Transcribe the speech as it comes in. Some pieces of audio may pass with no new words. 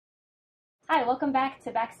Hi, welcome back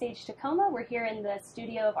to Backstage Tacoma. We're here in the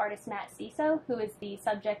studio of artist Matt Sesow, who is the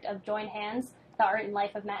subject of Join Hands, The Art and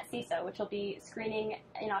Life of Matt Sesow, which will be screening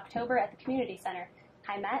in October at the Community Center.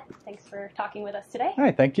 Hi, Matt. Thanks for talking with us today.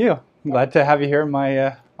 Hi, thank you. I'm glad to have you here in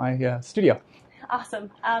my studio.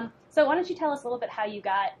 Awesome. So why don't you tell us a little bit how you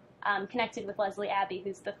got connected with Leslie Abbey,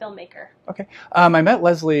 who's the filmmaker? Okay. I met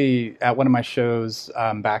Leslie at one of my shows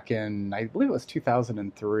back in, I believe it was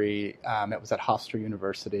 2003. It was at Hofstra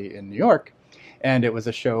University in New York. And it was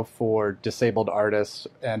a show for disabled artists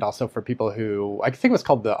and also for people who, I think it was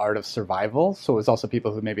called The Art of Survival. So it was also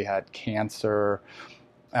people who maybe had cancer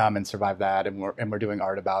and survived that and were doing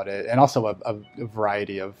art about it. And also a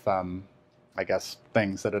variety of, I guess,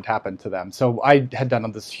 things that had happened to them. So I had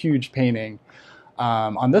done this huge painting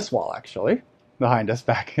on this wall, actually, behind us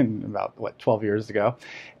back in about, 12 years ago.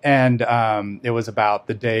 And it was about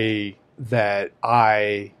the day that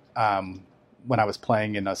when I was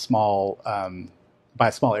playing in a small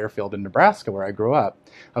airfield in Nebraska where I grew up.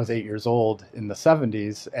 I was 8 years old in the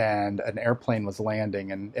 70s, and an airplane was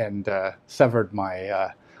landing and severed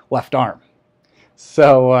my left arm.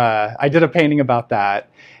 So I did a painting about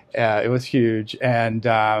that. It was huge. And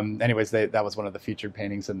anyways, that was one of the featured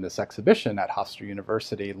paintings in this exhibition at Hofstra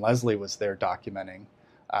University. And Leslie was there documenting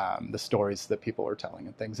the stories that people were telling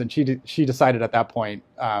and things. And she decided at that point,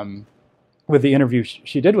 with the interview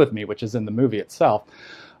she did with me, which is in the movie itself,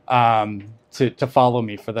 to follow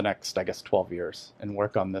me for the next, I guess, 12 years and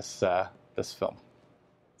work on this film.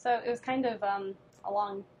 So it was kind of a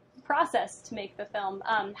long process to make the film.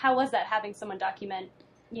 How was that, having someone document,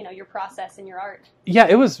 your process and your art? Yeah,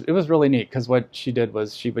 it was really neat, because what she did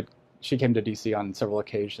was she came to DC on several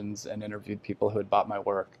occasions and interviewed people who had bought my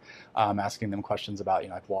work, asking them questions about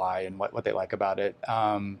like why and what they like about it.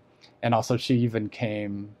 And also she even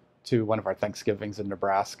came to one of our Thanksgivings in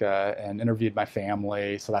Nebraska and interviewed my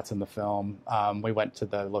family, so that's in the film. We went to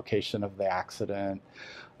the location of the accident,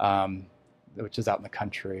 which is out in the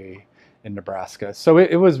country in Nebraska. So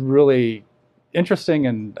it was really interesting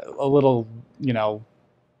and a little,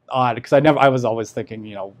 odd, because I was always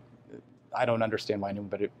thinking, I don't understand why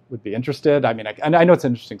anybody would be interested. I mean, I know it's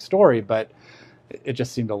an interesting story, but it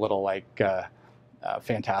just seemed a little like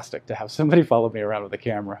fantastic to have somebody follow me around with a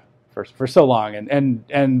camera for so long, and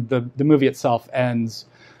the movie itself ends,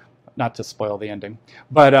 not to spoil the ending,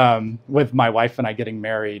 but with my wife and I getting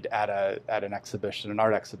married at an exhibition, an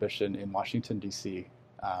art exhibition in Washington D.C.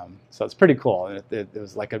 So it's pretty cool, and it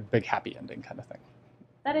was like a big happy ending kind of thing.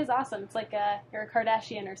 That is awesome. It's like you're a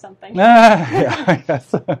Kardashian or something. Yeah, I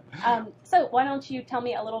guess. So why don't you tell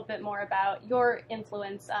me a little bit more about your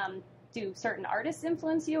influence? Do certain artists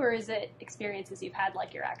influence you, or is it experiences you've had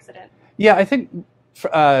like your accident? Yeah, I think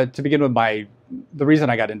to begin with, the reason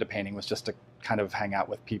I got into painting was just to kind of hang out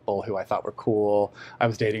with people who I thought were cool. I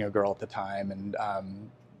was dating a girl at the time, and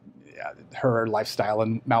her lifestyle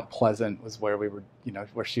in Mount Pleasant was where we were,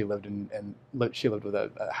 where she lived, and she lived with a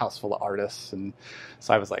house full of artists, and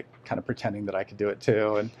so I was like kind of pretending that I could do it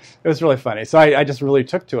too, and it was really funny. So I just really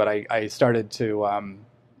took to it. I started to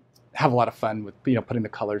have a lot of fun with putting the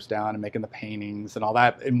colors down and making the paintings and all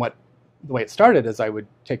that. And the way it started is I would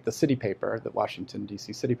take the city paper, the Washington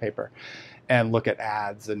D.C. city paper, and look at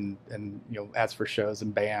ads and ads for shows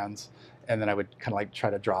and bands, and then I would kind of like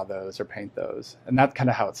try to draw those or paint those, and that's kind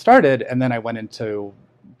of how it started. And then I went into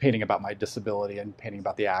painting about my disability and painting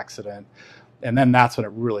about the accident, and then that's when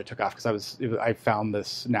it really took off, because I found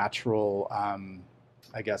this natural,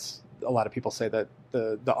 I guess a lot of people say that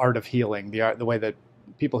the art of healing, the way that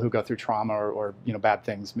people who go through trauma or bad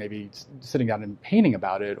things, maybe sitting down and painting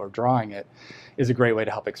about it or drawing it is a great way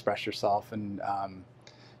to help express yourself and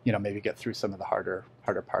maybe get through some of the harder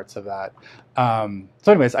parts of that.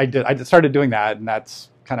 So anyways, I started doing that, and that's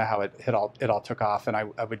kind of how it all took off. And I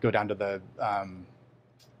would go down to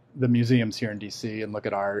the museums here in DC and look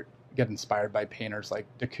at art, get inspired by painters like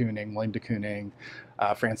William de Kooning,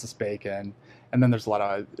 Francis Bacon, and then there's a lot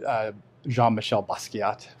of Jean-Michel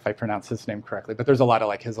Basquiat, if I pronounce his name correctly, but there's a lot of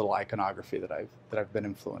like his little iconography that I've been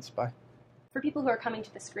influenced by. For people who are coming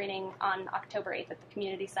to the screening on October 8th at the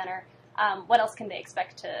Community Center, what else can they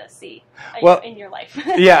expect to see in your life?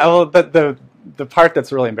 Yeah, well, the part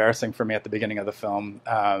that's really embarrassing for me at the beginning of the film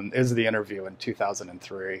is the interview in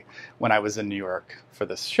 2003 when I was in New York for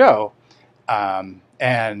this show.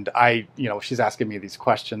 And she's asking me these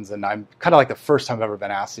questions, and I'm kind of like the first time I've ever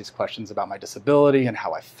been asked these questions about my disability and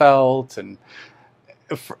how I felt, and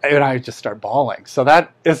I just start bawling. So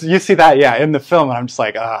you see that, yeah, in the film, and I'm just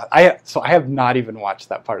like, I have not even watched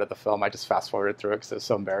that part of the film. I just fast forwarded through it because it was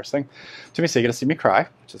so embarrassing to me. So you get to see me cry,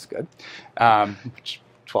 which is good, which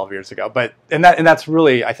 12 years ago. But and that's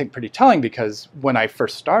really, I think, pretty telling, because when I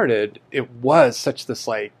first started, it was such this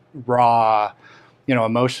like raw,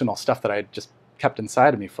 emotional stuff that I had just kept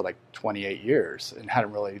inside of me for like 28 years and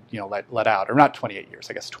hadn't really, let out, or not 28 years,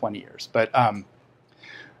 I guess 20 years. But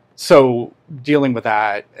so dealing with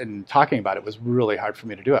that and talking about it was really hard for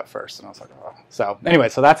me to do at first. And I was like, oh. So anyway,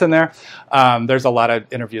 so that's in there. There's a lot of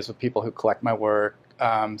interviews with people who collect my work,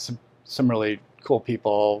 some really cool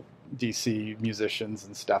people, DC musicians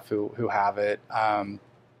and stuff who have it.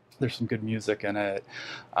 There's some good music in it.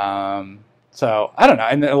 So I don't know.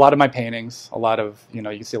 And a lot of my paintings, a lot of, you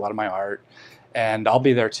can see a lot of my art. And I'll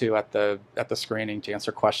be there too at the screening to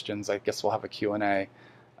answer questions. I guess we'll have a Q&A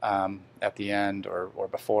at the end or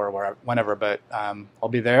before, whenever. But I'll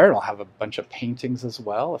be there, and I'll have a bunch of paintings as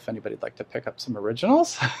well, if anybody'd like to pick up some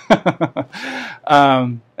originals.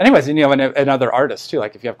 Anyways, and other artists too.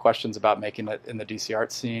 Like if you have questions about making it in the DC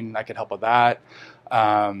art scene, I could help with that.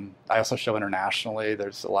 I also show internationally.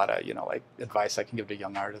 There's a lot of like advice I can give to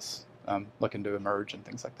young artists looking to emerge and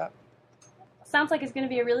things like that. Sounds like it's going to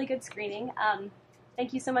be a really good screening.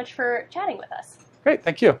 Thank you so much for chatting with us. Great,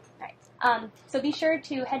 thank you. All right. So be sure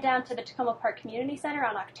to head down to the Tacoma Park Community Center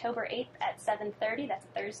on October 8th at 7:30. That's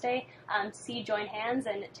Thursday. To see Join Hands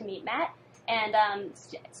and to meet Matt. And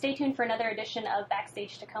stay tuned for another edition of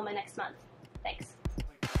Backstage Tacoma next month. Thanks.